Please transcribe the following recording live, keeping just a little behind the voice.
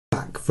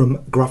from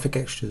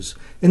Graphicxtras.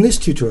 In this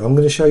tutorial I'm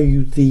going to show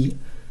you the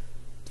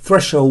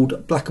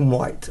Threshold black and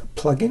white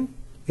plugin.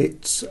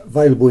 It's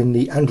available in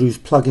the Andrews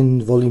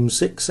Plugins Volume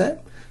 6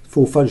 set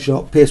for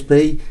Photoshop,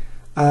 PSP,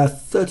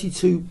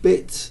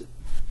 32-bit,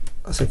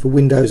 I say for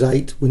Windows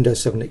 8,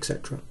 Windows 7,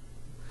 etc.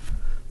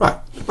 Right,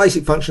 the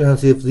basic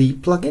functionality of the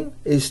plugin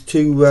is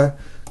to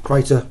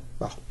create a,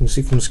 well, you can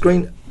see from the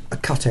screen, a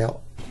cutout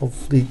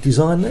of the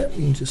design there.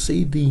 You can just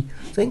see the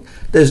thing.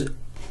 There's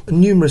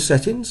numerous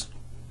settings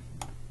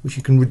which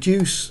you can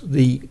reduce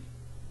the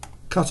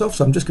cutoff,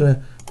 so I'm just going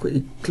to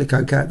quickly click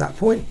OK at that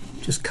point.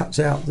 Just cuts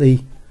out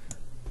the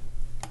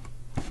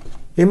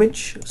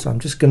image, so I'm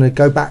just going to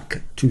go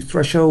back to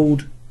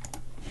threshold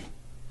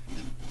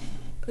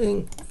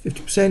thing,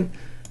 50%.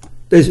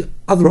 There's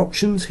other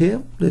options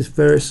here. There's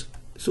various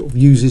sort of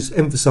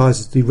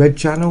emphasizes the red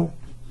channel,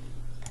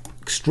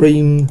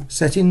 extreme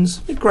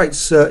settings. It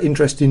creates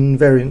interesting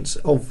variants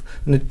of,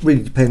 and it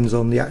really depends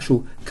on the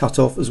actual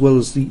cutoff as well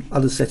as the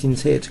other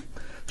settings here to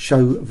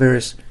show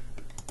various.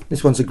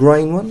 This one's a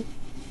grain one,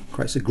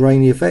 creates a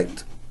grainy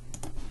effect,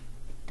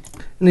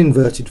 an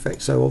inverted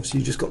effect, so obviously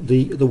you just got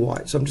the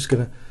white, so I'm just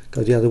going to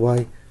go the other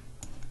way.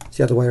 It's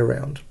the other way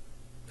around.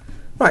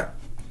 Right,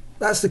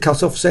 that's the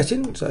cutoff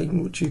setting, so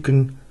which you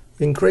can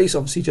increase,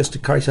 obviously, just to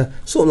create a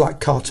sort of like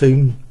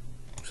cartoon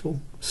sort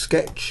of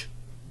sketch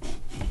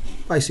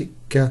basic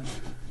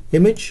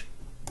image.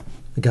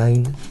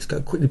 Again, let's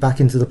go quickly back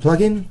into the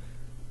plugin.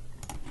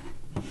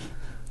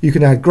 You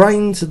can add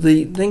grain to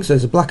the thing, so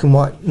there's a black and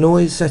white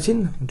noise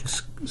setting. I'll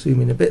just zoom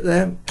in a bit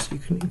there, so you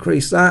can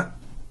increase that,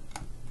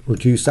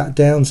 reduce that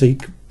down, so you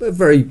can, a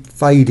very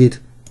faded,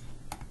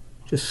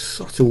 just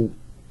subtle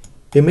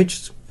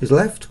image is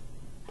left.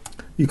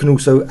 You can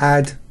also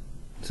add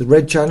the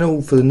red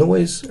channel for the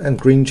noise and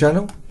green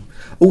channel.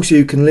 Also,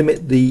 you can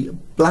limit the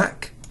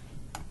black.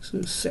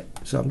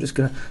 So I'm just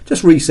going to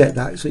just reset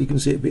that so you can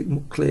see it a bit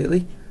more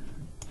clearly.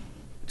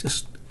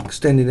 Just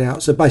extending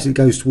out, so basically it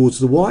goes towards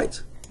the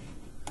white,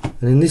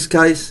 and in this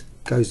case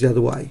goes the other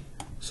way,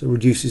 so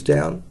reduces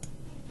down.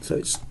 So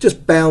it's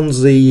just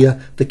bounds the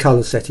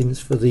color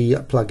settings for the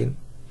plugin.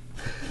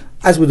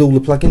 As with all the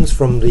plugins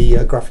from the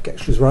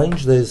Graphicxtras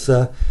range, there's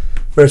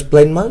various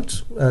blend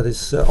modes.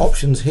 There's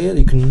options here.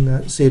 You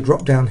can see a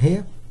drop down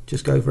here.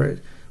 Just go over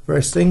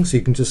various things. So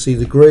you can just see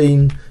the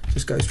green.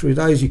 Just go through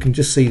those. You can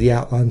just see the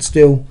outline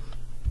still.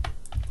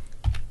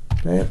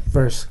 There,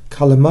 various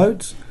color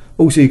modes.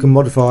 Also, you can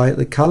modify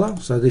the color.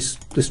 So this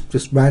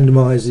just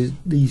randomizes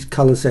these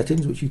color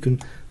settings, which you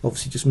can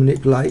obviously just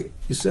manipulate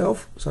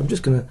yourself. So I'm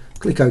just going to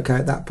click OK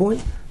at that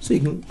point. So you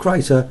can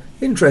create a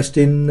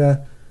interesting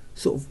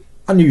sort of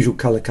unusual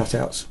color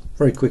cutouts.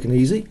 Very quick and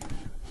easy.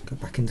 Go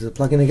back into the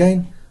plugin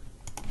again,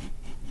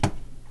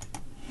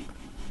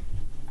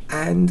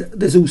 and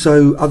there's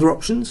also other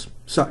options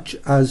such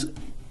as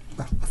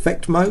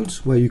effect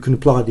modes, where you can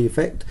apply the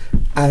effect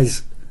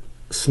as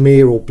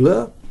smear or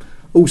blur.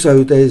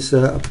 Also, there's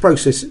a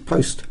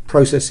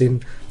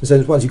post-processing,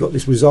 so once you've got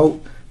this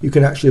result, you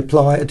can actually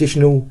apply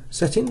additional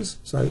settings.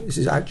 So this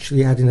is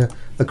actually adding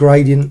a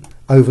gradient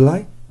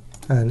overlay,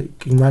 and you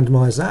can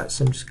randomize that.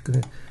 So I'm just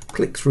going to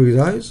click through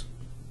those,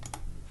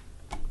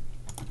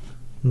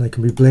 and they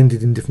can be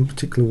blended in different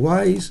particular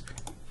ways.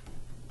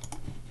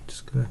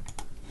 Just gonna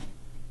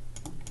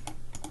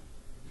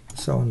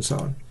so on and so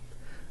on.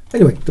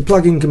 Anyway, the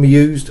plugin can be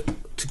used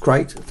to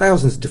create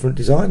thousands of different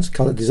designs,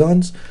 color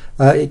designs.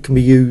 It can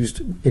be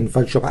used in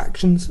Photoshop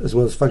Actions as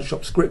well as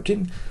Photoshop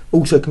scripting.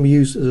 Also can be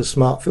used as a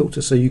smart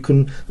filter, so you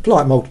can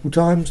apply it multiple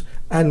times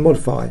and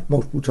modify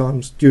multiple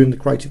times during the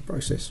creative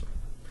process.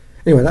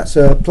 Anyway, that's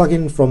a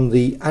plugin from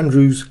the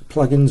Andrews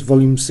Plugins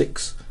Volume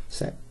 6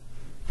 set.